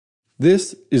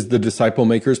This is the Disciple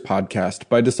Makers Podcast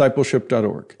by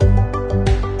Discipleship.org.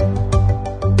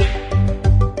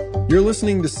 You're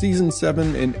listening to Season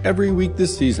 7, and every week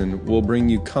this season, we'll bring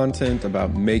you content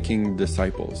about making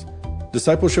disciples.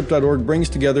 Discipleship.org brings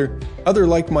together other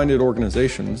like-minded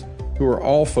organizations who are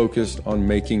all focused on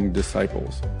making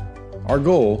disciples. Our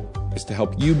goal is to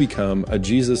help you become a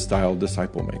Jesus-style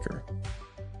disciple maker.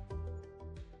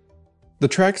 The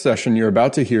track session you're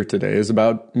about to hear today is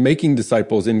about making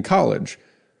disciples in college,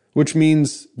 which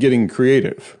means getting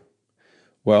creative.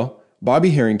 Well, Bobby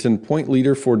Harrington, point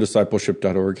leader for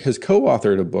Discipleship.org, has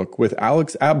co-authored a book with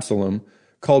Alex Absalom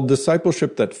called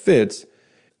Discipleship That Fits,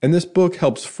 and this book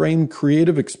helps frame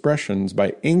creative expressions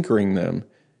by anchoring them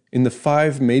in the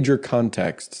 5 major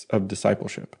contexts of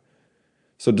discipleship.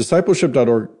 So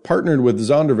Discipleship.org partnered with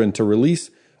Zondervan to release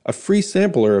a free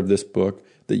sampler of this book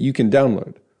that you can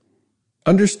download.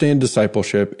 Understand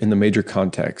discipleship in the major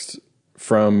contexts,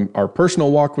 from our personal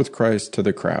walk with Christ to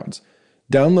the crowds.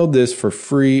 Download this for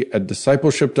free at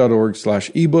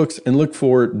discipleship.org/ebooks and look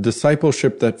for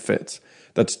Discipleship That Fits.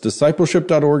 That's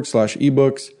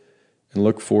discipleship.org/ebooks and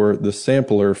look for the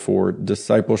sampler for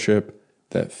Discipleship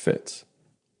That Fits.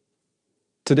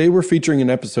 Today we're featuring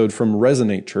an episode from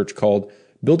Resonate Church called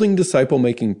Building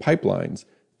Disciple-Making Pipelines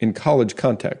in College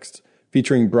Contexts,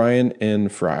 featuring Brian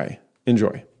and Frye.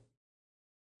 Enjoy.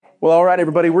 Well, all right,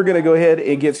 everybody, we're going to go ahead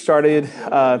and get started.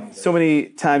 So many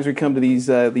times we come to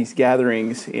these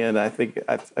gatherings, and I think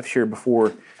I've shared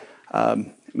before,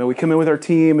 we come in with our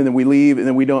team, and then we leave, and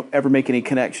then we don't ever make any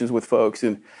connections with folks.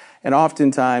 And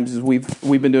oftentimes, as we've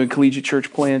been doing collegiate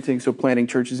church planting, so planting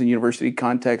churches in university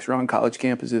contexts or on college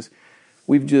campuses,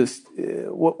 we've just,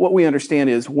 what we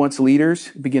understand is once leaders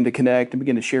begin to connect and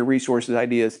begin to share resources,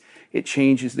 ideas, it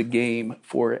changes the game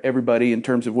for everybody in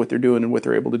terms of what they're doing and what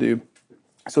they're able to do.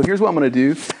 So here's what I'm going to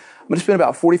do. I'm going to spend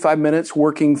about 45 minutes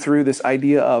working through this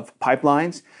idea of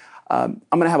pipelines. I'm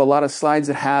going to have a lot of slides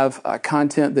that have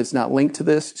content that's not linked to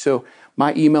this. So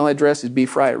my email address is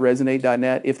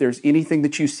bfrye@resonate.net. If there's anything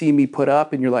that you see me put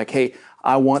up and you're like, hey,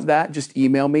 I want that, just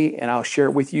email me and I'll share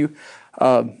it with you.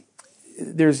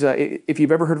 If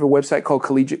you've ever heard of a website called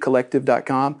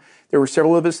collegiatecollective.com, there were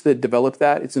several of us that developed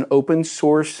that. It's an open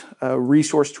source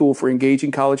resource tool for engaging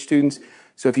college students.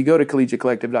 So if you go to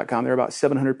collegiatecollective.com, there are about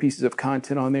 700 pieces of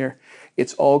content on there.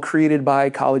 It's all created by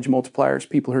college multipliers,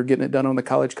 people who are getting it done on the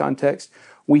college context.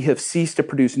 We have ceased to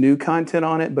produce new content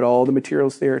on it, but all the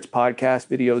materials there, it's podcasts,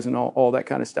 videos, and all that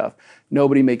kind of stuff.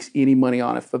 Nobody makes any money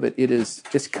off of it.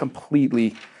 It's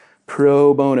completely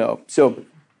pro bono. So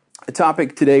the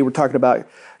topic today, we're talking about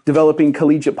developing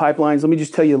collegiate pipelines. Let me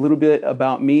just tell you a little bit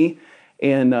about me,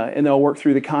 and then I'll work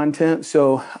through the content.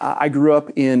 So I grew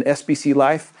up in SBC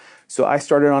life. So I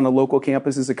started on a local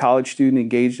campus as a college student,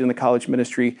 engaged in the college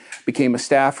ministry, became a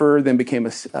staffer, then became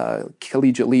a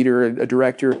collegiate leader, a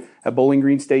director at Bowling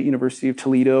Green State University of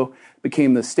Toledo,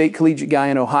 became the state collegiate guy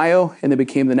in Ohio, and then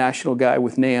became the national guy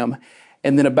with NAM.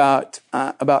 And then about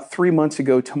 3 months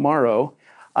ago tomorrow,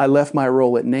 I left my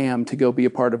role at NAM to go be a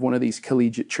part of one of these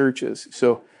collegiate churches.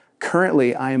 So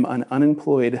currently, I am an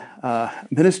unemployed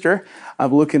minister.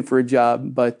 I'm looking for a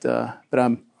job, but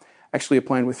I'm actually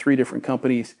applying with 3 different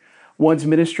companies. One's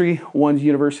ministry, one's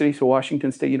university, so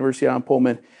Washington State University out in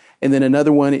Pullman, and then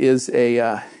another one is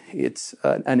an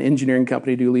engineering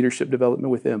company, do leadership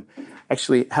development with them.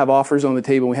 Actually have offers on the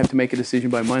table, and we have to make a decision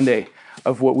by Monday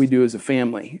of what we do as a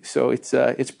family. So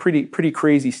it's pretty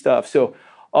crazy stuff. So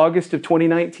August of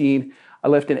 2019, I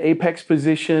left an apex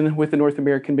position with the North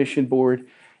American Mission Board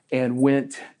and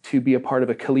went to be a part of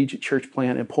a collegiate church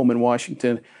plant in Pullman,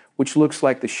 Washington, which looks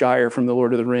like the Shire from the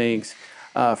Lord of the Rings.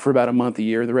 For about a month a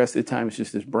year. The rest of the time it's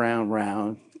just this brown,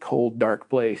 round, cold, dark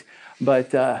place.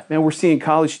 But man, we're seeing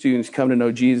college students come to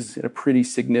know Jesus in a pretty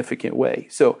significant way.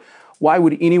 So why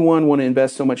would anyone want to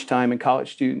invest so much time in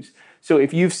college students? So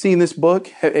if you've seen this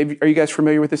book, are you guys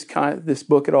familiar with this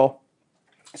book at all?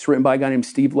 It's written by a guy named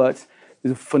Steve Lutz.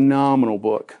 It's a phenomenal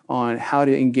book on how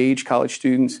to engage college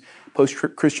students,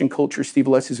 post-Christian culture. Steve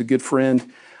Lutz is a good friend.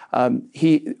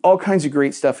 All kinds of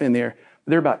great stuff in there.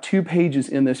 There are about 2 pages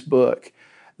in this book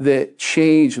that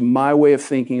changed my way of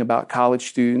thinking about college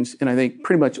students, and I think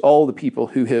pretty much all the people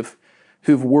who've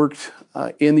worked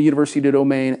in the university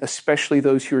domain, especially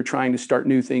those who are trying to start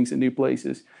new things in new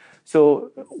places. So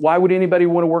why would anybody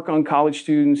want to work on college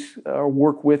students or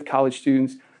work with college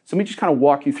students? So let me just kind of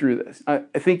walk you through this. I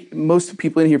think most of the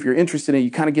people in here, if you're interested in it, you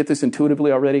kind of get this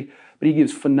intuitively already, but he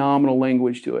gives phenomenal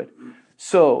language to it.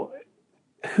 So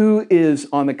who is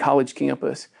on the college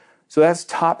campus? So that's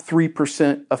top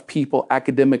 3% of people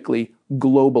academically,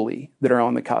 globally, that are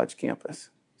on the college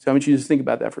campus. So I want you to just think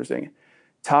about that for a second.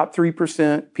 Top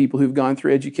 3%, people who've gone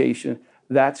through education,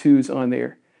 that's who's on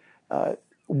there.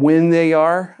 When they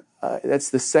are, that's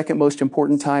the second most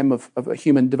important time of a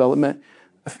human development.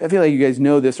 I feel like you guys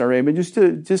know this already, but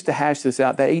just to hash this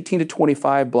out, that 18 to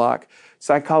 25 block,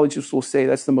 psychologists will say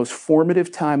that's the most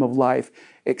formative time of life,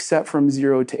 except from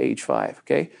 0 to age 5,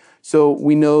 okay? So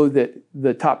we know that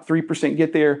the top 3%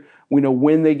 get there, we know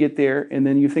when they get there, and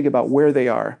then you think about where they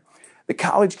are. The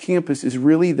college campus is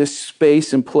really this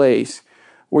space and place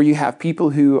where you have people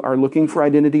who are looking for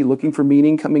identity, looking for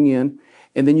meaning coming in,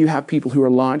 and then you have people who are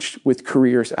launched with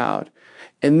careers out.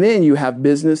 And then you have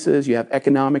businesses, you have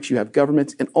economics, you have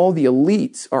governments, and all the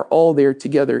elites are all there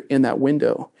together in that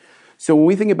window. So when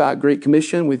we think about Great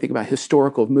Commission, we think about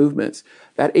historical movements,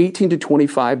 that 18 to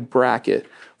 25 bracket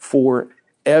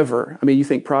forever. I mean, you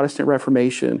think Protestant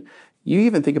Reformation, you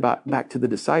even think about back to the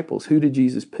disciples. Who did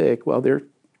Jesus pick? Well, they're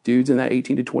dudes in that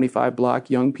 18 to 25 block,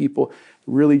 young people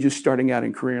really just starting out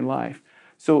in career and life.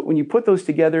 So when you put those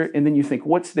together and then you think,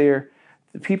 what's there?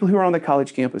 The people who are on the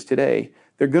college campus today,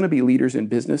 they're going to be leaders in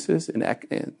businesses,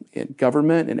 in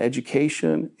government, in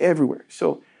education, everywhere.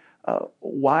 So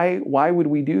why would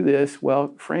we do this?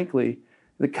 Well, frankly,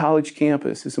 the college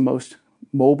campus is the most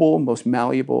mobile, most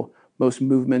malleable, most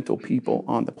movemental people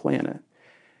on the planet.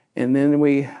 And then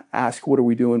we ask, what are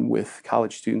we doing with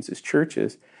college students as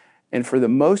churches? And for the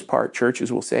most part,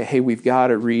 churches will say, hey, we've got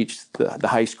to reach the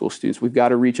high school students. We've got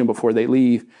to reach them before they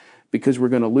leave because we're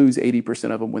going to lose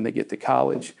 80% of them when they get to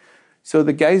college. So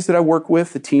the guys that I work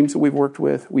with, the teams that we've worked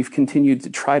with, we've continued to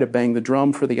try to bang the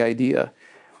drum for the idea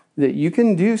that you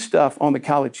can do stuff on the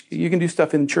college. You can do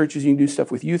stuff in churches. You can do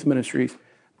stuff with youth ministries.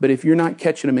 But if you're not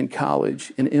catching them in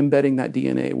college and embedding that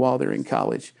DNA while they're in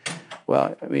college,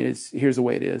 well, I mean, here's the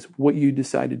way it is. What you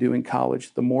decide to do in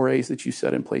college, the mores that you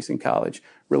set in place in college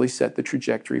really set the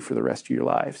trajectory for the rest of your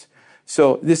lives.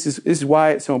 So this is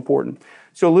why it's so important.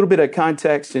 So a little bit of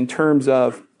context in terms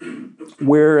of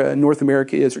where North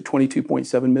America is, or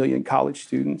 22.7 million college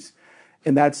students.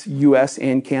 And that's U.S.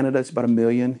 and Canada. It's about 1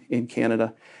 million in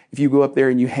Canada. If you go up there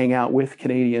and you hang out with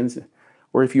Canadians,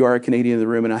 or if you are a Canadian in the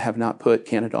room, and I have not put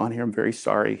Canada on here, I'm very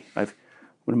sorry. One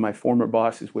of my former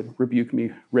bosses would rebuke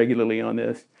me regularly on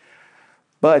this.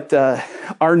 But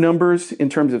our numbers in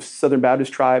terms of Southern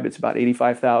Baptist Tribe, it's about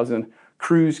 85,000.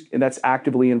 Cruise, and that's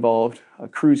actively involved.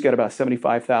 Cruise got about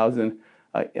 75,000.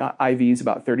 IV's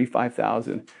about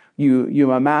 35,000.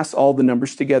 You amass all the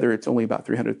numbers together, it's only about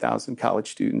 300,000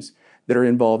 college students that are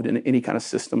involved in any kind of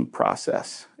system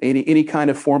process, any kind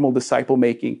of formal disciple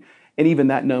making. And even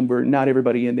that number, not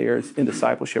everybody in there is in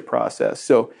discipleship process.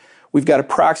 So we've got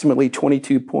approximately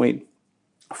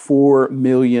 22.4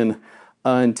 million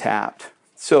untapped.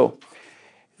 So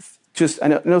I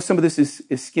know some of this is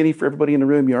skinny for everybody in the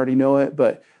room. You already know it,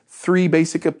 but 3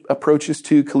 basic approaches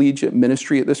to collegiate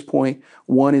ministry at this point.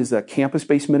 One is a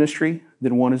campus-based ministry,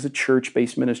 then one is a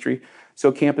church-based ministry.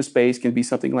 So campus-based can be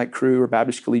something like Cru or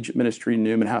Baptist Collegiate Ministry,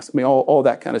 Newman House, I mean, all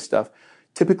that kind of stuff.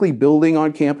 Typically building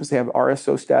on campus, they have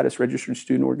RSO status, Registered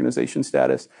Student Organization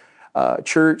status.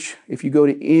 Church, if you go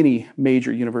to any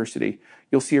major university,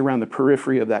 you'll see around the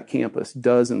periphery of that campus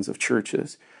dozens of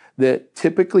churches that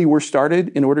typically were started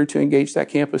in order to engage that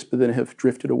campus, but then have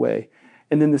drifted away.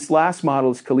 And then this last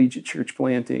model is collegiate church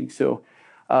planting. So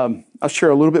I'll share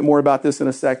a little bit more about this in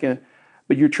a second,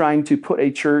 but you're trying to put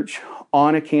a church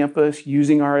on a campus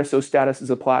using RSO status as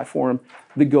a platform.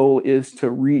 The goal is to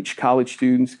reach college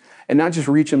students and not just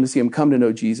reach them to see them come to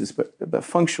know Jesus, but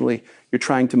functionally, you're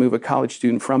trying to move a college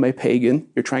student from a pagan.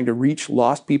 You're trying to reach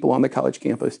lost people on the college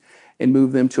campus and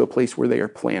move them to a place where they are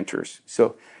planters.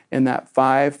 So in that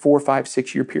 4, 5,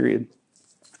 6 year period,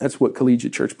 that's what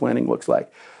collegiate church planting looks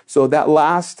like. So that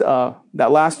last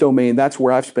domain, that's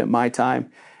where I've spent my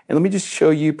time. And let me just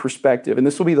show you perspective. And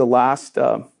this will be the last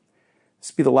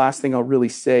thing I'll really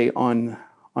say on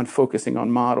focusing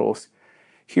on models.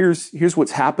 Here's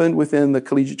what's happened within the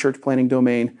collegiate church planting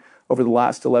domain over the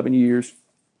last 11 years.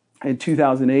 In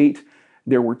 2008,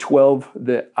 there were 12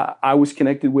 that I was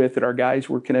connected with, that our guys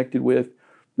were connected with.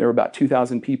 There were about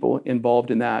 2,000 people involved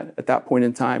in that. At that point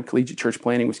in time, collegiate church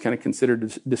planting was kind of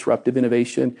considered disruptive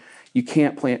innovation. You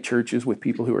can't plant churches with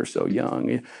people who are so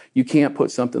young. You can't put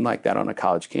something like that on a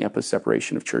college campus,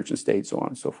 separation of church and state, so on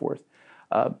and so forth.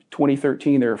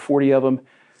 2013, there are 40 of them.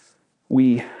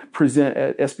 We present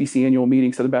at SBC annual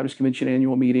meeting, Southern Baptist Convention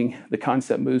annual meeting. The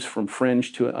concept moves from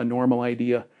fringe to a normal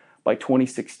idea. By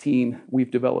 2016,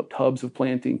 we've developed hubs of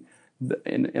planting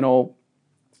in all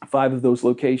 5 of those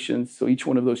locations. So each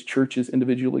one of those churches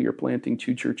individually are planting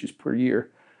 2 churches per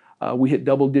year. We hit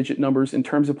double-digit numbers in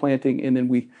terms of planting, and then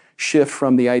we shift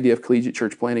from the idea of collegiate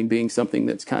church planting being something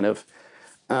that's kind of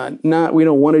We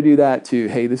don't want to do that to,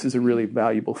 hey, this is a really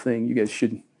valuable thing. You guys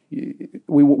should,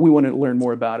 we wanted to learn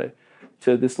more about it.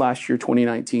 To this last year,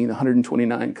 2019,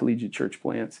 129 collegiate church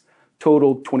plants,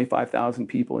 total 25,000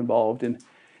 people involved.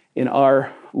 In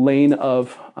our lane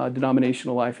of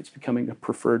denominational life, it's becoming a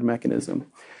preferred mechanism.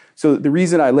 So the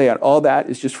reason I lay out all that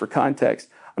is just for context.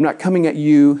 I'm not coming at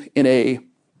you in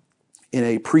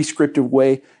a prescriptive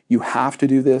way. You have to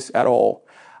do this at all.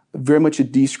 Very much a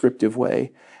descriptive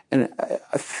way. And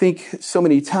I think so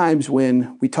many times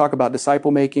when we talk about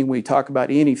disciple making, we talk about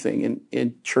anything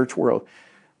in church world,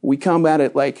 we come at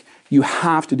it like you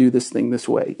have to do this thing this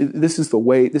way. This is the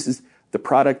way, this is the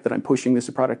product that I'm pushing, this is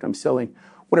the product I'm selling.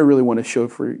 What I really want to show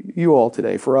for you all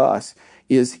today, for us,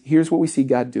 is here's what we see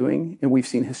God doing, and we've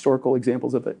seen historical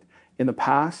examples of it in the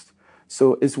past.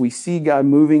 So as we see God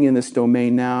moving in this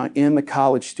domain now in the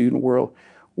college student world,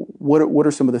 what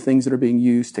are some of the things that are being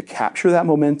used to capture that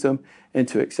momentum and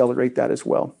to accelerate that as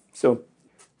well? So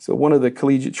one of the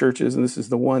collegiate churches, and this is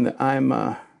the one that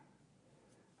I'm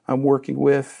working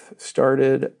with,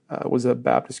 was a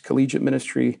Baptist collegiate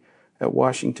ministry at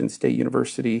Washington State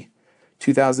University.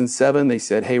 2007, they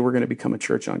said, hey, we're going to become a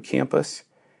church on campus.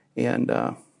 And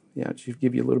to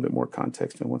give you a little bit more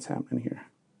context on what's happening here.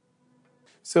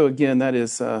 So again,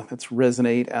 that's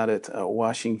Resonate out at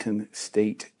Washington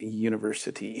State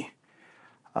University.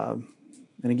 And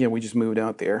again, we just moved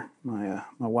out there. My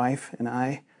wife and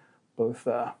I both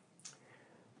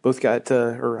got,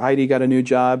 Heidi got a new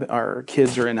job. Our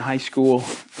kids are in high school,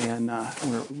 and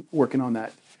we're working on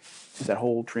that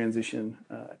whole transition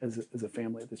as a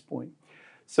family at this point.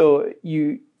 So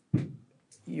you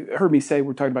heard me say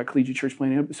we're talking about collegiate church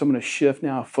planting, so I'm going to shift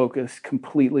now focus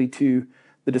completely to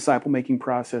the disciple-making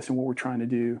process and what we're trying to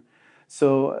do.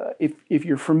 So if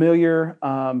you're familiar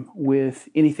with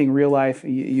anything real life,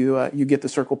 you get the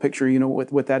circle picture, you know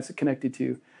what that's connected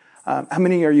to. How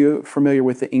many are you familiar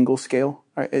with the Ingle scale?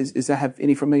 Does that have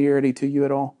any familiarity to you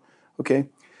at all? Okay.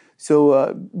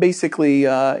 So basically,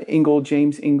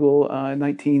 James Ingle,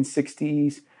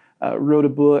 1960s, wrote a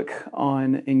book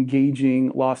on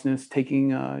engaging lostness, taking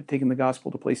the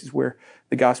gospel to places where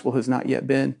the gospel has not yet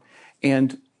been.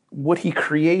 And what he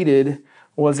created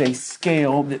was a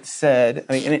scale that said,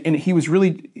 and he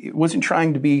wasn't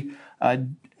trying to be, he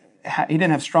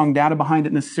didn't have strong data behind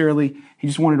it necessarily. He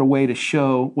just wanted a way to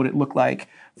show what it looked like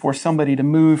for somebody to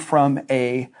move from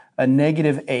a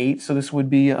 -8, so this would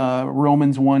be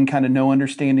Romans 1, kind of no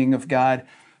understanding of God,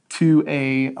 to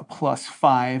a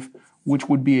 +5, which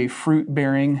would be a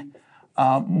fruit-bearing,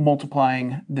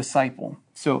 multiplying disciple.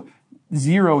 So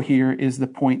 0 here is the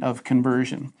point of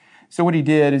conversion. So what he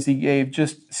did is he gave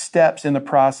just steps in the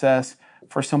process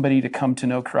for somebody to come to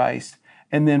know Christ.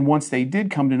 And then once they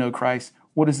did come to know Christ,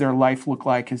 what does their life look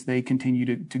like as they continue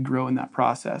to grow in that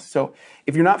process? So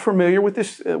if you're not familiar with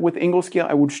this, with Ingle scale,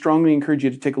 I would strongly encourage you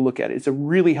to take a look at it. It's a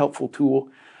really helpful tool,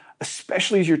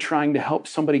 especially as you're trying to help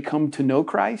somebody come to know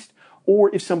Christ,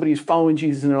 or if somebody is following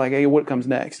Jesus and they're like, hey, what comes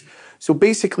next? So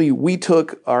basically, we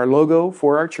took our logo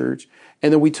for our church,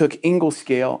 and then we took Ingle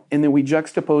scale, and then we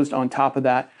juxtaposed on top of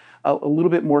that a little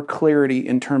bit more clarity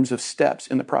in terms of steps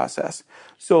in the process.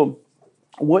 So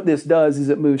what this does is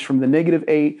it moves from the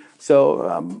 -8.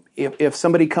 So if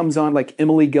somebody comes on, like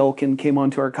Emily Gelkin came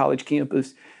onto our college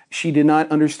campus, she did not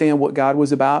understand what God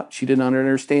was about. She did not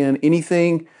understand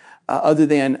anything other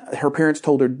than her parents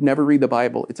told her, never read the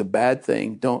Bible. It's a bad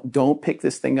thing. Don't pick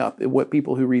this thing up. What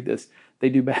people who read this, they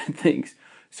do bad things.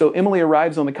 So Emily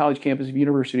arrives on the college campus of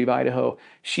University of Idaho.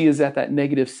 She is at that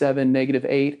 -7,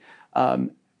 -8,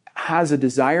 has a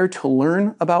desire to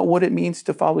learn about what it means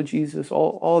to follow Jesus,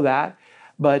 all that,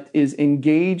 but is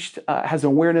engaged, has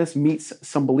awareness, meets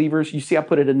some believers. You see, I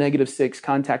put it a -6,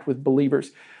 contact with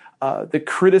believers. The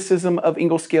criticism of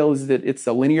Ingle scale is that it's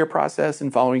a linear process,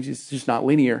 and following Jesus is just not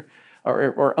linear,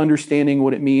 or understanding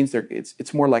what it means.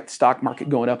 It's more like the stock market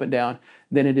going up and down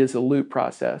than it is a loop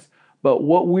process. But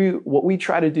what we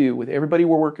try to do with everybody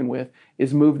we're working with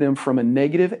is move them from a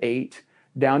 -8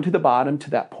 down to the bottom, to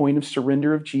that point of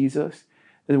surrender of Jesus.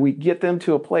 And we get them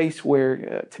to a place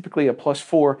where typically a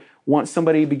 +4, once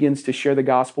somebody begins to share the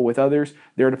gospel with others,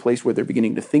 they're at a place where they're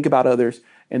beginning to think about others.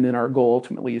 And then our goal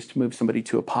ultimately is to move somebody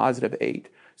to a +8.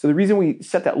 So the reason we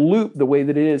set that loop the way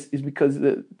that it is because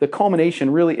the culmination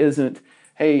really isn't,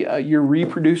 hey, you're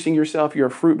reproducing yourself, you're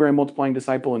a fruit-bearing, multiplying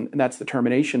disciple, and that's the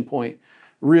termination point.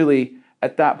 Really,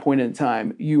 at that point in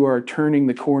time, you are turning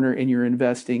the corner and you're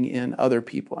investing in other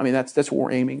people. I mean, that's what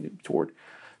we're aiming toward.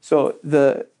 So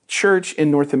the church in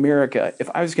North America,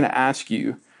 if I was going to ask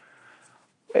you,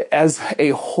 as a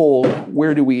whole,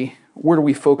 where do we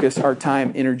focus our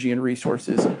time, energy, and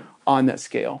resources on that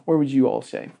scale? Where would you all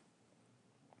say?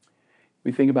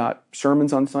 We think about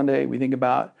sermons on Sunday. We think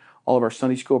about all of our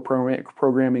Sunday school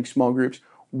programming, small groups.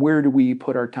 Where do we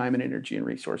put our time and energy and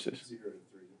resources? 0 to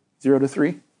 3. 0 to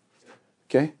 3?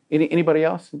 Okay. Anybody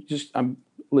else? I'm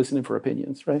listening for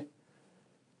opinions, right?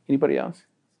 Anybody else?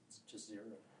 It's just 0.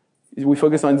 We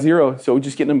focus on 0, so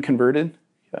just getting them converted.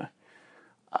 Yeah.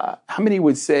 How many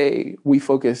would say we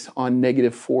focus on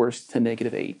 -4s to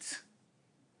 -8s?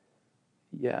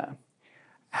 Yeah.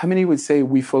 How many would say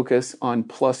we focus on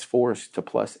 +4s to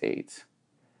 +8s?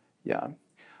 Yeah.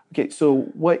 Okay, so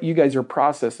what you guys are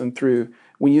processing through,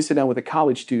 when you sit down with a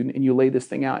college student and you lay this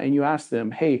thing out and you ask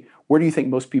them, hey, where do you think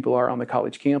most people are on the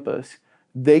college campus?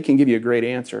 They can give you a great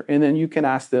answer. And then you can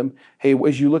ask them, hey,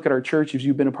 as you look at our church, as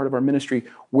you've been a part of our ministry,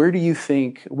 where do you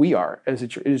think we are as a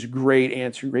church? It is a great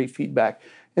answer, great feedback.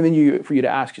 And then for you to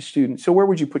ask a student, so where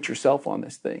would you put yourself on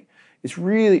this thing? It's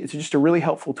just a really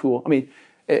helpful tool. I mean,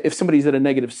 if somebody's at a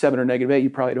 -7 or -8, you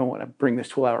probably don't want to bring this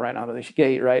tool out right out of the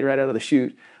gate, right out of the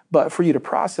chute. But for you to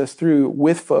process through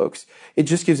with folks, it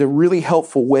just gives a really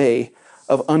helpful way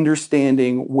of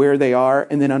understanding where they are,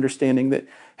 and then understanding that,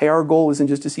 hey, our goal isn't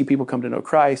just to see people come to know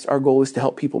Christ. Our goal is to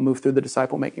help people move through the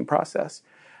disciple-making process.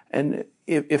 And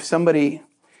if somebody's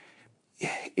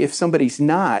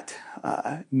not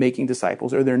making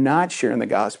disciples, or they're not sharing the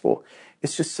gospel,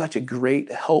 it's just such a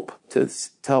great help to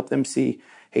help them see,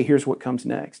 hey, here's what comes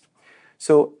next.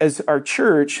 So as our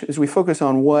church, as we focus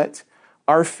on what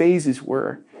our phases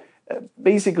were,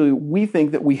 basically we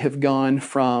think that we have gone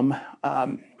from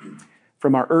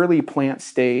our early plant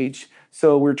stage.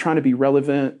 So we're trying to be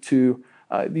relevant to,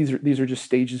 these are just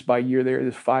stages by year there.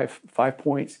 There's five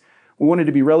points. We wanted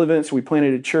to be relevant, so we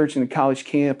planted a church in the college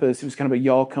campus. It was kind of a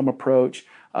y'all come approach.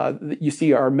 You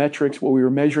see our metrics, what we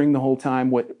were measuring the whole time,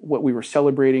 what we were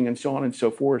celebrating, and so on and so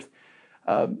forth.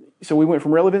 So we went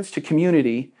from relevance to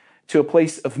community to a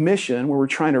place of mission where we're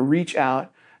trying to reach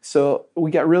out. So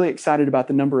we got really excited about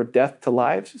the number of death to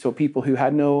lives. So people who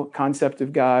had no concept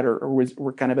of God or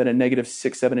were kind of at a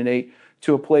 -6, 7, and 8,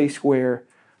 to a place where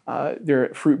they're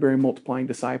a fruit-bearing, multiplying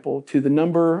disciple, to the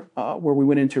number where we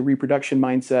went into reproduction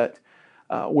mindset,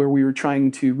 where we were trying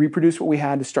to reproduce what we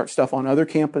had to start stuff on other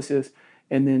campuses,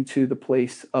 and then to the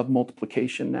place of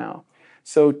multiplication now.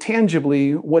 So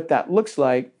tangibly, what that looks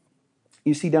like,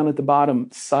 you see down at the bottom,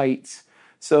 sites.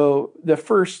 So the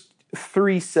first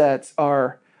 3 sets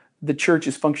are the church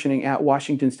is functioning at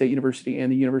Washington State University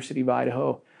and the University of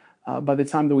Idaho. By the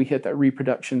time that we hit that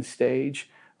reproduction stage,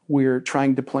 we're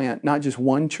trying to plant not just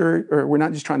one church, or we're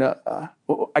not just trying to,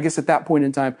 I guess at that point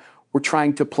in time, we're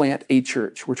trying to plant a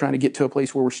church. We're trying to get to a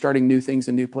place where we're starting new things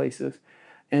in new places.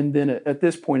 And then at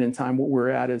this point in time, what we're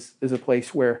at is a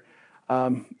place where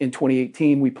in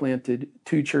 2018, we planted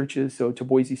 2 churches, so to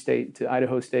Boise State, to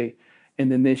Idaho State.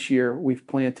 And then this year, we've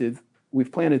planted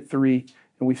 3,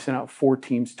 and we've sent out 4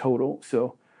 teams total.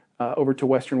 So over to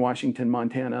Western Washington,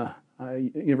 Montana,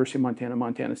 University of Montana,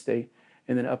 Montana State,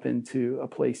 and then up into a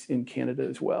place in Canada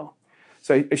as well.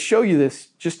 So I show you this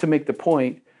just to make the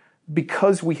point,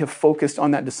 because we have focused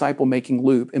on that disciple-making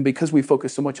loop, and because we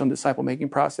focus so much on disciple-making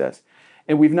process,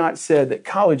 and we've not said that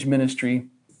college ministry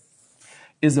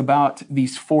is about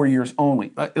these 4 years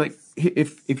only. Like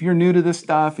if you're new to this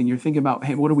stuff and you're thinking about,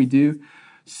 hey, what do we do?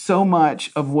 So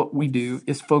much of what we do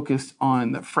is focused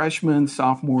on the freshman,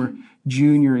 sophomore,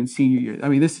 junior, and senior year. I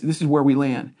mean, this is where we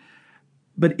land.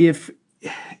 But if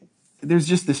there's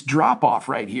just this drop-off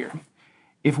right here,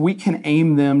 if we can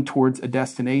aim them towards a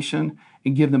destination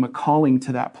and give them a calling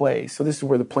to that place, so this is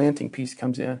where the planting piece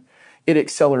comes in, it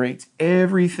accelerates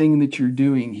everything that you're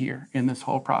doing here in this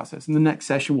whole process. In the next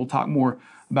session, we'll talk more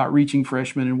about reaching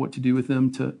freshmen and what to do with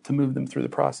them to move them through the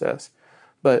process.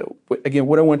 But again,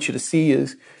 what I want you to see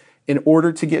is, in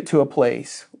order to get to a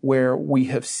place where we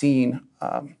have seen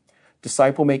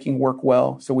disciple-making work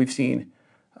well, so we've seen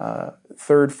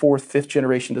 3rd, 4th, 5th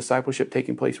generation discipleship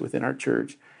taking place within our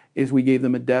church, is we gave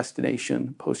them a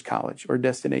destination post-college, or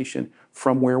destination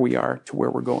from where we are to where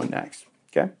we're going next.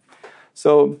 Okay?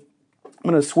 So I'm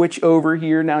going to switch over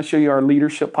here now, show you our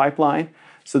leadership pipeline.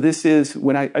 So this is,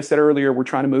 when I said earlier, we're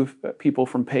trying to move people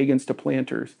from pagans to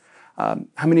planters.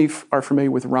 How many are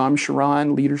familiar with Ram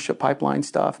Sharan, leadership pipeline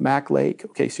stuff, Mac Lake?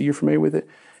 Okay, so you're familiar with it.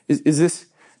 Is this,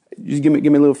 just give me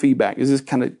a little feedback. Is this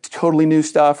kind of totally new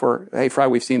stuff, or, hey, Frye,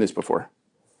 we've seen this before?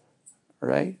 All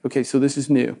right, okay, so this is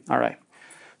new. All right.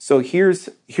 So here's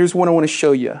what I want to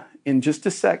show you. In just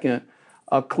a second,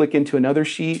 I'll click into another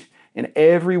sheet, and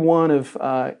every one of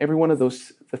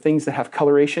those, the things that have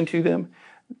coloration to them,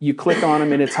 you click on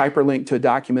them and it's hyperlinked to a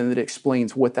document that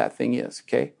explains what that thing is,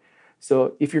 okay?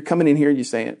 So if you're coming in here and you're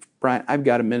saying, Brian, I've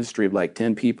got a ministry of like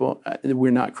 10 people.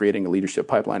 We're not creating a leadership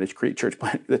pipeline to create church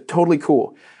plan. That's totally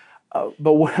cool.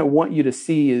 But what I want you to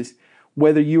see is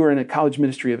whether you are in a college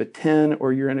ministry of a 10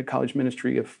 or you're in a college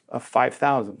ministry of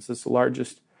 5,000. So it's the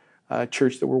largest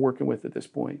church that we're working with at this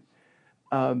point.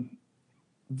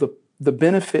 The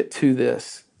benefit to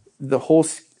this, the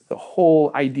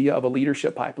whole idea of a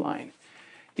leadership pipeline,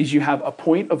 is you have a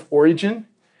point of origin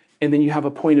and then you have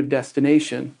a point of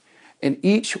destination. And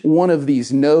each one of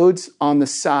these nodes on the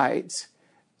sides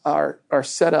are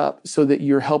set up so that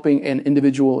you're helping an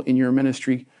individual in your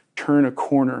ministry turn a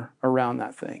corner around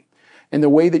that thing. And the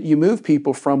way that you move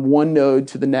people from one node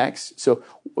to the next, so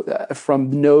from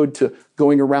node to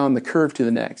going around the curve to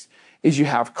the next, is you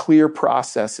have clear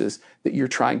processes that you're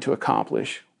trying to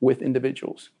accomplish with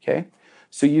individuals, okay?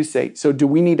 So you say, so do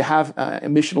we need to have a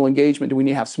missional engagement? Do we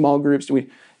need to have small groups?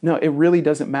 No, it really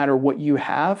doesn't matter what you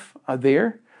have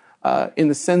there in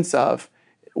the sense of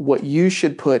what you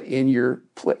should put in your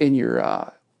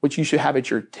what you should have at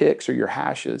your ticks or your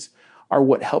hashes are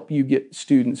what help you get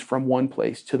students from one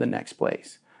place to the next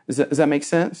place. Does that make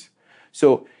sense?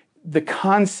 So the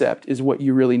concept is what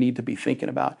you really need to be thinking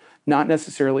about, not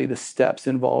necessarily the steps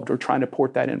involved or trying to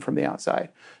port that in from the outside.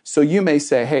 So you may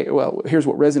say, hey, well, here's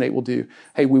what Resonate will do.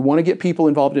 Hey, we want to get people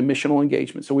involved in missional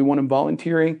engagement. So we want them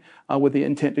volunteering with the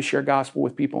intent to share gospel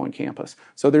with people on campus.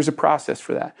 So there's a process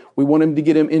for that. We want them to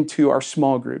get them into our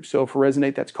small groups. So for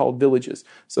Resonate, that's called villages.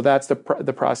 So that's the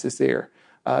process there.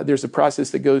 There's a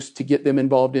process that goes to get them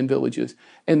involved in villages.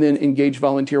 And then Engage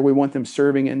Volunteer, we want them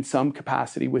serving in some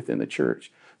capacity within the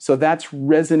church. So that's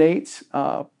Resonate's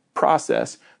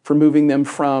process for moving them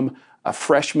from a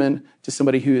freshman to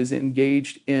somebody who is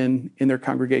engaged in their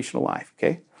congregational life,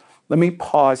 okay? Let me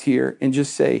pause here and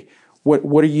just say,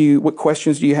 what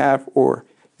questions do you have, or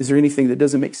is there anything that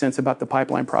doesn't make sense about the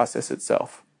pipeline process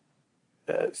itself?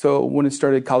 So when it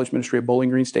started college ministry at Bowling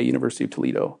Green State, University of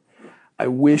Toledo, I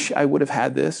wish I would have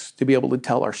had this to be able to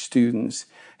tell our students,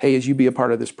 hey, as you be a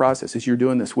part of this process, as you're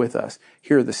doing this with us,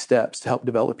 here are the steps to help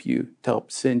develop you, to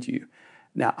help send you.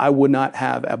 Now, I would not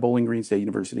have at Bowling Green State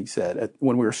University said,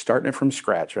 when we were starting it from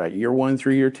scratch, right, year 1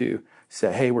 through year 2,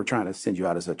 say, hey, we're trying to send you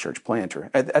out as a church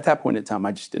planter. At that point in time,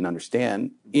 I just didn't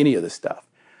understand any of this stuff.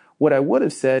 What I would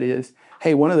have said is,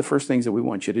 hey, one of the first things that we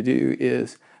want you to do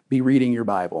is be reading your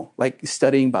Bible, like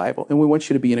studying Bible. And we want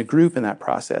you to be in a group in that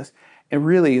process. And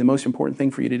really, the most important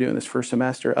thing for you to do in this first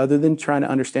semester, other than trying to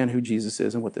understand who Jesus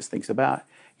is and what this thing's about,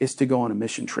 is to go on a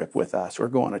mission trip with us or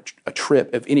go on a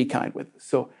trip of any kind with us.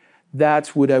 So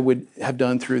that's what I would have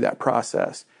done through that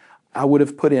process. I would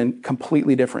have put in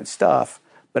completely different stuff,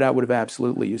 but I would have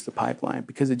absolutely used the pipeline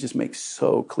because it just makes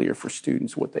so clear for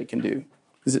students what they can do.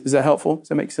 Is that helpful? Does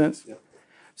that make sense? Yeah.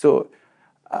 So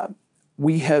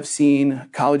we have seen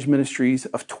college ministries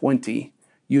of 20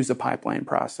 use a pipeline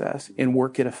process and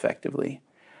work it effectively.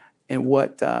 And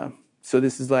so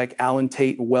this is like Alan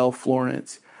Tate and Well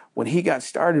Florence. When he got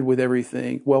started with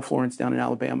everything, Well Florence down in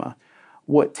Alabama,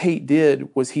 what Tate did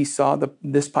was he saw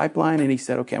this pipeline and he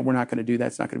said, okay, we're not going to do that.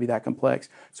 It's not going to be that complex.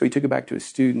 So he took it back to his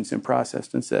students and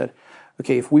processed and said,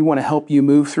 okay, if we want to help you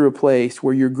move through a place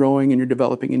where you're growing and you're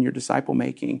developing in your disciple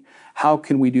making, how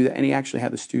can we do that? And he actually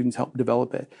had the students help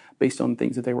develop it based on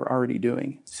things that they were already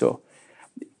doing. So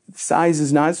size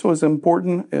is not so as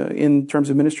important in terms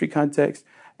of ministry context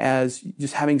as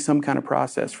just having some kind of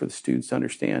process for the students to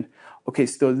understand, okay,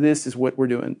 so this is what we're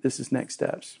doing. This is next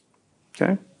steps.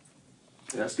 Okay?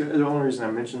 Yeah, that's good. The only reason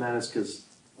I mention that is because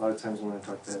a lot of times when I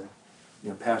talk to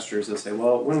pastors, they'll say,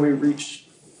 well, when we reach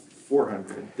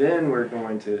 400, then we're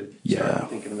going to start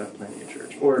thinking about planting a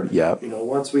church. Or,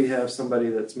 once we have somebody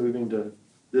that's moving to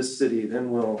this city,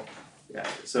 then we'll,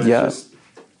 So it's just,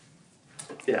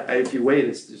 if you wait,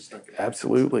 it's just not good.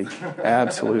 Absolutely.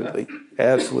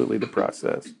 Absolutely the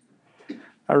process.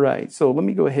 All right, so let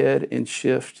me go ahead and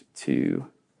shift to,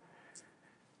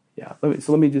 let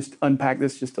me just unpack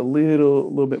this just a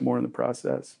little bit more in the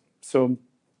process. So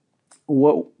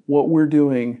what we're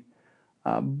doing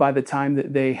by the time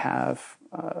that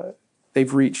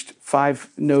they've reached 5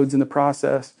 nodes in the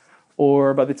process,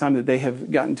 or by the time that they have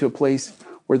gotten to a place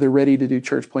where they're ready to do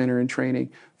church planter and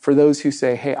training, for those who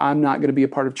say, hey, I'm not going to be a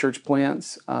part of church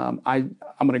plants, I'm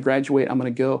going to graduate, I'm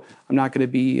going to go, I'm not going to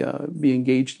be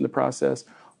engaged in the process,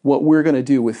 what we're going to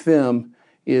do with them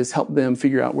is help them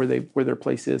figure out where their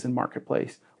place is in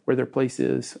marketplace, where their place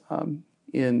is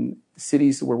in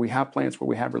cities where we have plants, where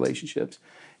we have relationships.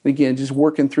 And again, just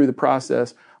working through the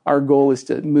process, our goal is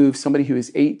to move somebody who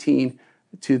is 18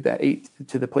 to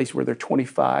the place where they're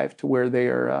 25, to where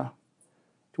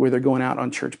they're going out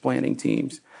on church planting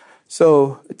teams.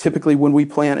 So typically when we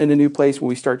plant in a new place, when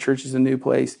we start churches in a new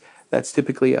place, that's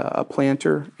typically a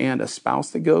planter and a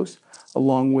spouse that goes,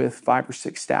 along with 5 or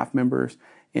 6 staff members.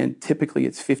 And typically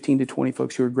it's 15 to 20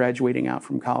 folks who are graduating out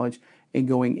from college and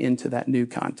going into that new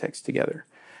context together.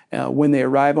 When they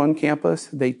arrive on campus,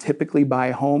 they typically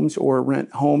buy homes or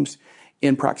rent homes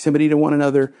in proximity to one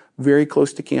another, very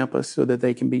close to campus, so that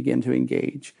they can begin to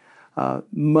engage.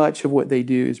 Much of what they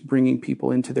do is bringing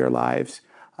people into their lives.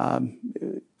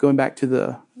 Going back to,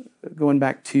 let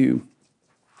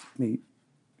me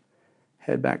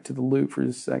head back to the loop for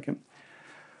just a second.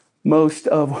 Most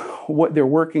of what they're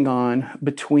working on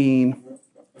between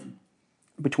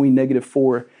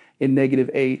 -4 and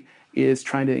 -8 is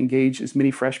trying to engage as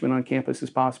many freshmen on campus as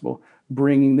possible,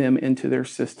 bringing them into their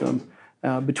system.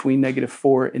 Between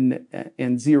 -4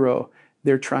 and 0,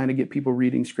 they're trying to get people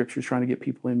reading scriptures, trying to get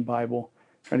people in Bible,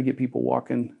 trying to get people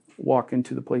walking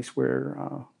to the place where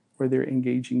they're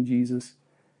engaging Jesus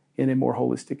in a more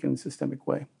holistic and systemic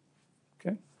way.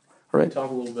 Okay, all right.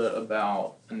 Talk a little bit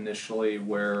about initially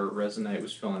where Resonate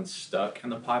was feeling stuck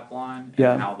in the pipeline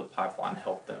and how the pipeline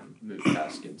helped them move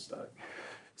past getting stuck.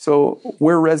 So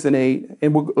where Resonate,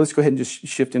 and let's go ahead and just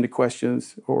shift into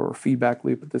questions or feedback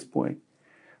loop at this point.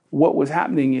 What was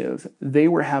happening is they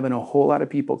were having a whole lot of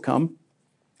people come,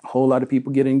 a whole lot of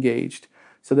people get engaged.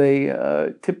 So they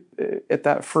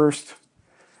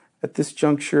at this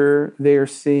juncture, they are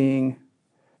seeing,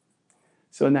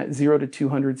 so in that 0 to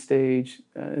 200 stage,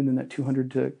 and then that 200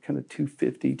 to kind of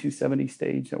 250, 270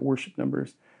 stage, that worship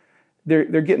numbers, they're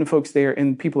getting folks there,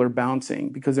 and people are bouncing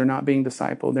because they're not being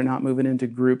discipled. They're not moving into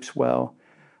groups well.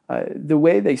 The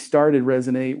way they started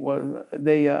Resonate was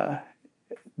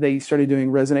they started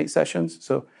doing Resonate sessions.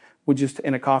 So we just,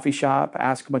 in a coffee shop,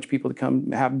 ask a bunch of people to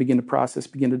come, begin to process,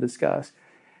 begin to discuss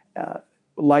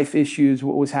life issues,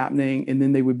 what was happening, and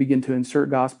then they would begin to insert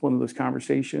gospel into those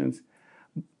conversations.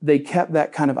 They kept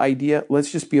that kind of idea,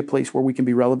 let's just be a place where we can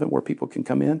be relevant, where people can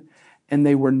come in, and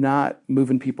they were not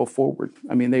moving people forward.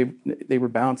 I mean, they were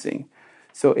bouncing.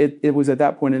 So it was at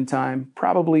that point in time,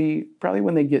 probably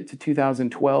when they get to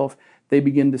 2012, they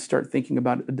begin to start thinking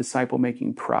about a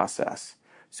disciple-making process.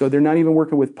 So they're not even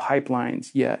working with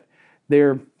pipelines yet.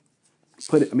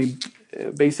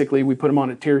 Basically, we put them on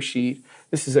a tear sheet.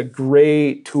 This is a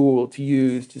great tool to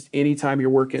use just anytime you're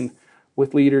working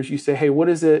with leaders. You say, hey, what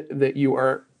is it that you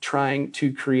are trying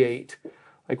to create?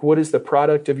 Like, what is the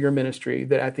product of your ministry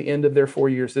that at the end of their 4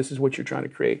 years, this is what you're trying to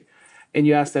create? And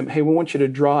you ask them, hey, we want you to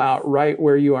draw out right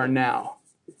where you are now.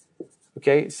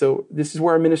 Okay, so this is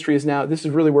where our ministry is now. This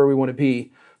is really where we want to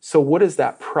be. So what does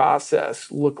that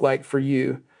process look like for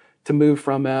you to move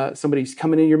from somebody's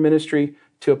coming in your ministry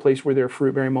to a place where they're a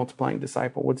fruit-bearing, multiplying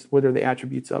disciple? What are the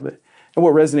attributes of it? And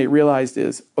what Resonate realized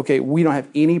is, okay, we don't have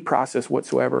any process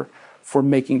whatsoever for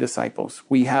making disciples.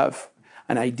 We have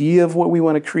an idea of what we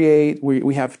want to create.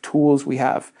 We have tools, we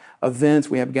have events,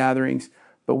 we have gatherings,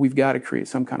 but we've got to create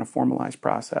some kind of formalized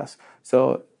process.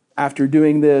 So after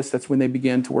doing this, that's when they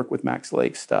began to work with Max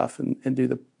Lake stuff and do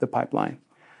the pipeline.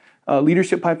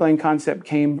 Leadership pipeline concept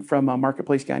came from a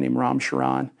marketplace guy named Ram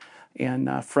Sharan. And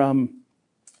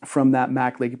from that,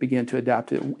 Mac Lake began to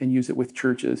adapt it and use it with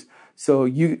churches. So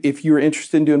if you're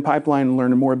interested in doing pipeline and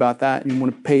learning more about that, and you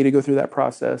want to pay to go through that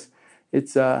process,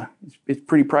 it's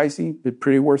pretty pricey, but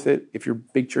pretty worth it if you're a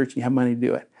big church and you have money to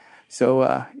do it.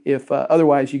 So if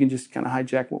otherwise, you can just kind of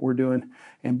hijack what we're doing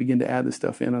and begin to add the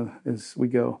stuff in as we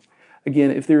go.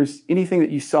 Again, if there's anything that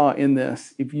you saw in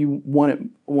this, if you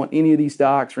want any of these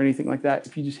docs or anything like that,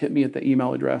 if you just hit me at the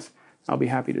email address, I'll be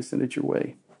happy to send it your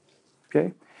way.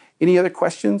 Okay? Any other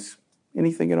questions?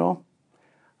 Anything at all?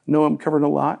 No, I'm covering a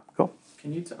lot. Go.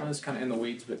 Can you, I was kind of in the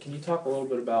weeds, but can you talk a little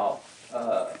bit about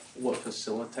what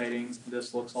facilitating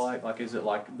this looks like? Like, is it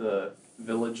like the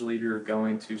village leader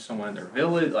going to someone in their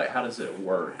village? Like, how does it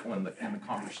work in the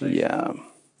conversation? Yeah.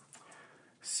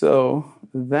 So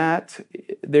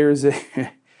there's a.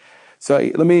 So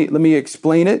let me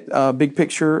explain it, big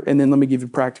picture, and then let me give you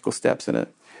practical steps in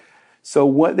it. So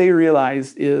what they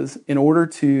realized is, in order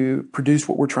to produce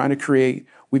what we're trying to create,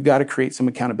 we've got to create some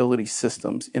accountability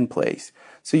systems in place.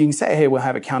 So you can say, hey, we'll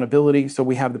have accountability. So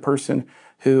we have the person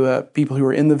people who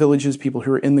are in the villages, people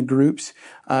who are in the groups,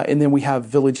 and then we have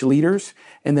village leaders.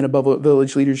 And then above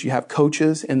village leaders, you have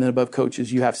coaches. And then above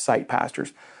coaches, you have site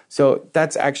pastors. So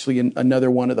that's actually another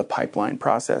one of the pipeline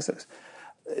processes.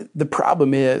 The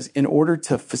problem is, in order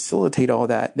to facilitate all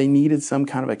that, they needed some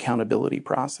kind of accountability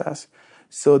process.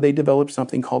 So they developed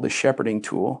something called a shepherding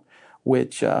tool,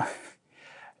 which,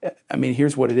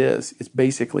 here's what it is. It's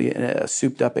basically a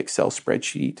souped-up Excel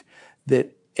spreadsheet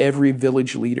that every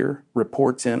village leader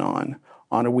reports in on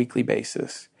a weekly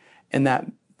basis. And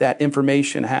that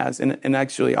information has, and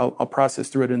actually I'll process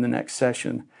through it in the next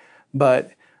session,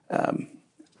 but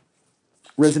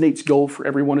Resonate's goal for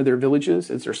every one of their villages,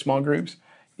 as their small groups,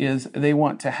 is they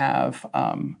want to have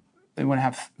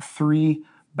 3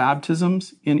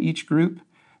 baptisms in each group.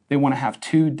 They want to have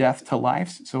 2 death to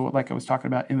lives. So like I was talking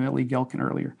about Emily Gelkin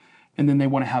earlier. And then they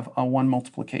want to have a 1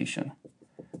 multiplication.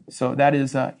 So that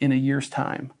is in a year's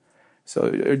time. So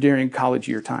during college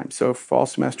year time. So fall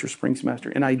semester, spring semester.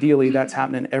 And ideally that's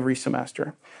happening every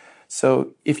semester.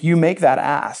 So if you make that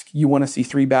ask, you want to see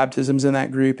 3 baptisms in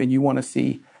that group and you want to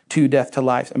see 2 death to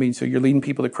lives. I mean, so you're leading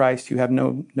people to Christ who have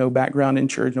no background in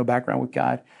church, no background with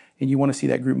God. And you want to see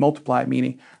that group multiply,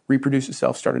 meaning reproduce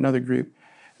itself, start another group.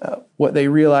 What they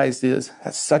realized is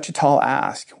that's such a tall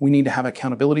ask. We need to have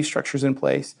accountability structures in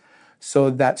place. So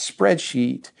that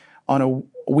spreadsheet on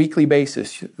a weekly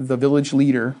basis, the village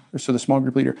leader, so the small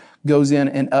group leader, goes in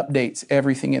and updates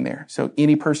everything in there. So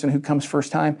any person who comes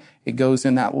first time, it goes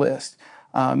in that list.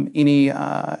 And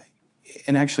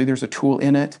actually there's a tool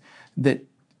in it that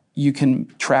you can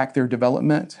track their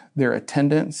development, their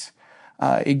attendance.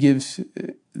 It gives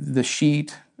the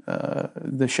sheet,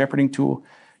 the shepherding tool,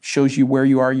 shows you where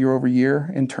you are year over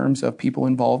year in terms of people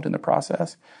involved in the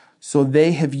process. So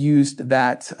they have used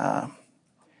that.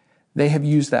 They have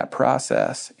used that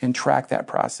process and tracked that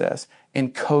process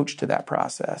and coached to that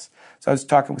process. So I was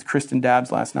talking with Kristen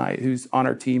Dabbs last night, who's on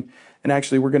our team, and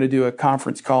actually we're going to do a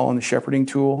conference call on the shepherding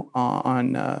tool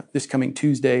on this coming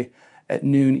Tuesday at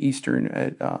noon Eastern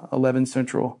at 11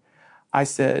 Central. I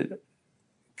said,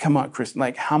 "Come on, Kristen!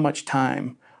 Like, how much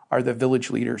time are the village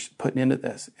leaders putting into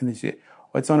this?" And they said,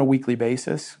 "Well, it's on a weekly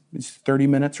basis. It's 30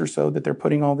 minutes or so that they're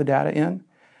putting all the data in."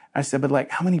 I said, "But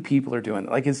like, how many people are doing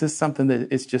it? Like, is this something that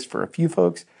is just for a few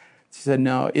folks?" She said,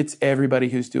 "No, it's everybody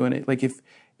who's doing it. Like,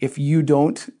 if you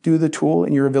don't do the tool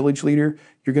and you're a village leader,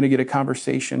 you're going to get a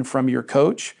conversation from your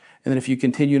coach. And then if you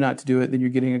continue not to do it, then you're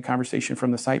getting a conversation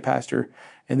from the site pastor.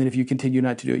 And then if you continue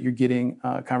not to do it, you're getting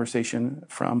a conversation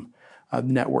from the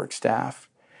network staff."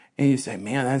 And you say,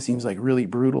 "Man, that seems like really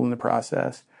brutal in the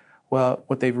process." Well,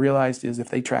 what they've realized is if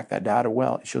they track that data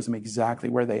well, it shows them exactly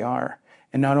where they are.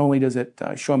 And not only does it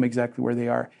show them exactly where they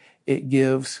are, it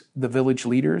gives the village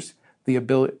leaders the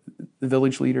ability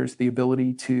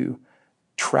to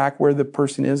track where the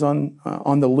person is on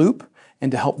the loop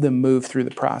and to help them move through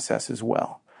the process as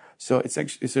well. So it's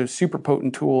a super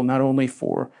potent tool, not only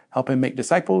for helping make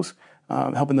disciples,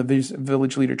 helping the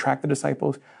village leader track the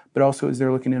disciples, but also as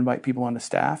they're looking to invite people onto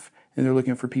staff and they're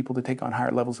looking for people to take on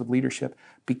higher levels of leadership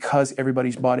because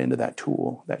everybody's bought into that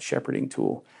tool, that shepherding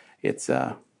tool.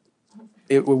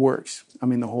 It works. I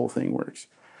mean, the whole thing works.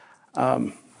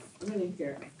 Yep.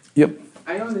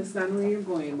 I understand where you're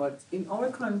going, but in our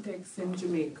context in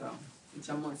Jamaica, it's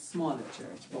a much smaller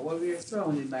church, but we are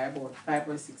surrounded by about 5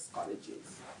 or 6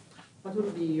 colleges. What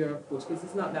would be your approach? Because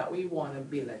it's not that we want to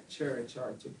build a church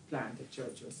or to plant a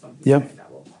church or something like that.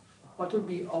 What would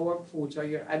be our approach or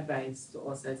your advice to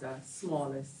us as a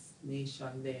smallest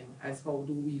nation then, as how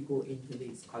do we go into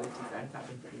these colleges and tap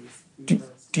into these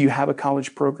universities? Do you have a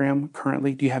college program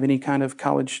currently? Do you have any kind of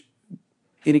process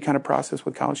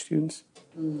with college students?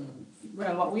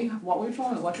 Well, what we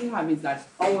have is that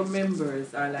our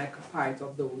members are like a part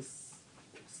of those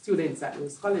students at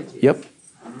those colleges. Yep.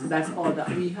 That's all that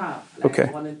we have.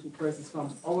 Like 1 or 2 persons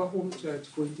from our home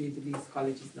church going into these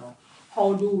colleges now.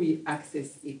 How do we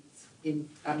access it getting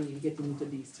into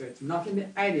these churches? Not in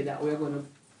the idea that we're going to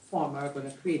form or going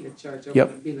to create a church or going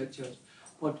to build a church.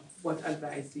 But what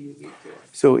advice do you give to us?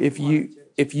 So if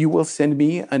you will send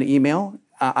me an email,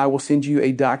 I will send you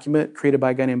a document created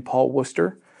by a guy named Paul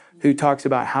Worcester, who talks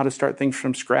about how to start things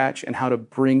from scratch and how to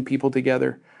bring people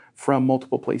together from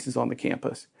multiple places on the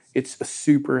campus. It's a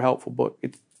super helpful book.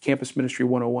 It's Campus Ministry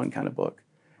 101 kind of book.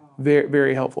 Very,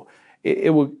 very helpful.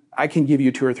 I can give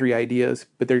you 2 or 3 ideas,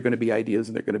 but they're going to be ideas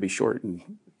and they're going to be short and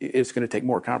it's going to take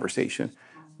more conversation.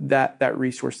 That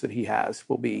resource that he has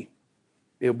it'll be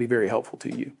very helpful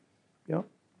to you. Yep.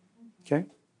 Okay.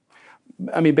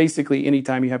 I mean, basically,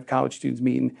 anytime you have college students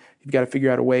meeting, you've got to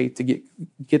figure out a way to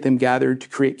get them gathered, to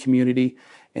create community,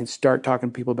 and start talking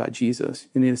to people about Jesus.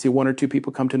 And then see 1 or 2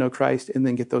 people come to know Christ, and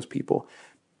then get those people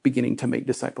beginning to make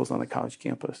disciples on the college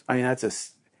campus. I mean,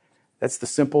 that's the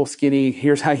simple, skinny.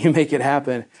 Here's how you make it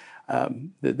happen.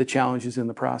 The challenge is in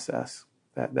the process.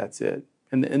 That's it.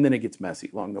 And then it gets messy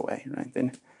along the way, right?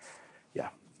 Then,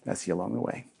 messy along the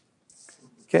way.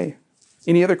 Okay.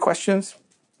 Any other questions?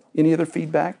 Any other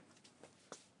feedback?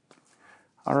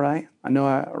 All right. I know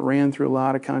I ran through a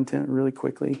lot of content really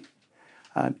quickly.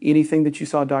 Anything that you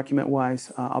saw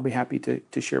document-wise, I'll be happy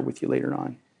to share with you later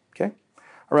on. Okay?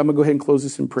 All right, I'm going to go ahead and close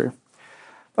this in prayer.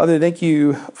 Father, thank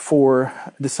you for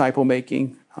disciple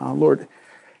making. Lord,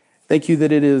 thank you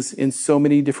that it is in so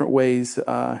many different ways.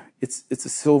 It's a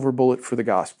silver bullet for the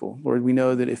gospel. Lord, we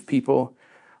know that if people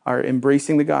are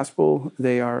embracing the gospel,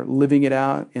 they are living it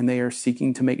out, and they are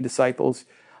seeking to make disciples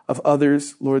of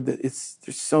others. Lord, that there's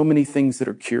so many things that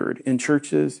are cured in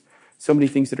churches, so many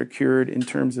things that are cured in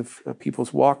terms of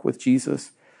people's walk with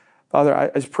Jesus. Father, I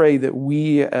just pray that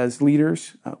we as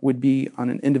leaders would be on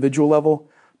an individual level,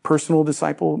 personal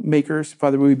disciple makers.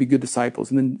 Father, we would be good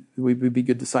disciples, and then we would be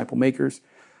good disciple makers.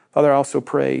 Father, I also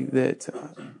pray that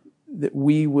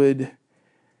we would,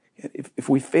 if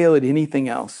we fail at anything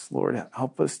else, Lord,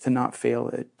 help us to not fail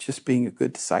at just being a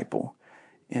good disciple.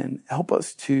 And help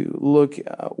us to look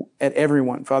at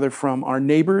everyone, Father, from our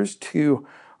neighbors to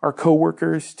our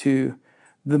coworkers to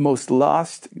the most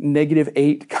lost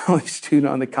 -8 college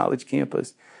student on the college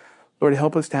campus. Lord,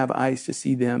 help us to have eyes to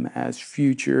see them as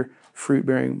future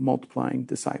fruit-bearing, multiplying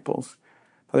disciples.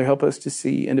 Father, help us to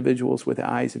see individuals with the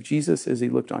eyes of Jesus as he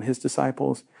looked on his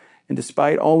disciples. And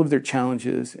despite all of their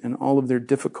challenges and all of their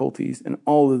difficulties and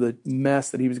all of the mess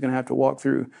that he was going to have to walk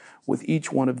through with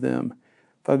each one of them,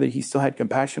 Father, he still had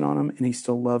compassion on them and he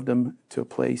still loved them to a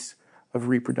place of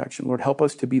reproduction. Lord, help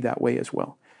us to be that way as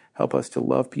well. Help us to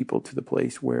love people to the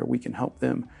place where we can help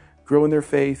them grow in their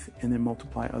faith and then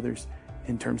multiply others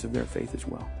in terms of their faith as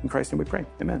well. In Christ's name we pray.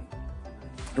 Amen.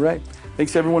 All right.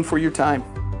 Thanks everyone for your time.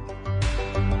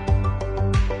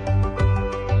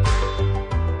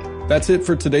 That's it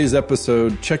for today's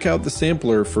episode. Check out the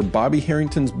sampler for Bobby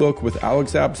Harrington's book with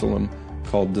Alex Absalom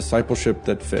called Discipleship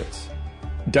That Fits.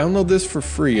 Download this for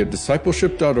free at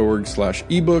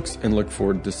discipleship.org/ebooks and look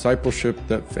for Discipleship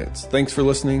That Fits. Thanks for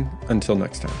listening. Until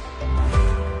next time.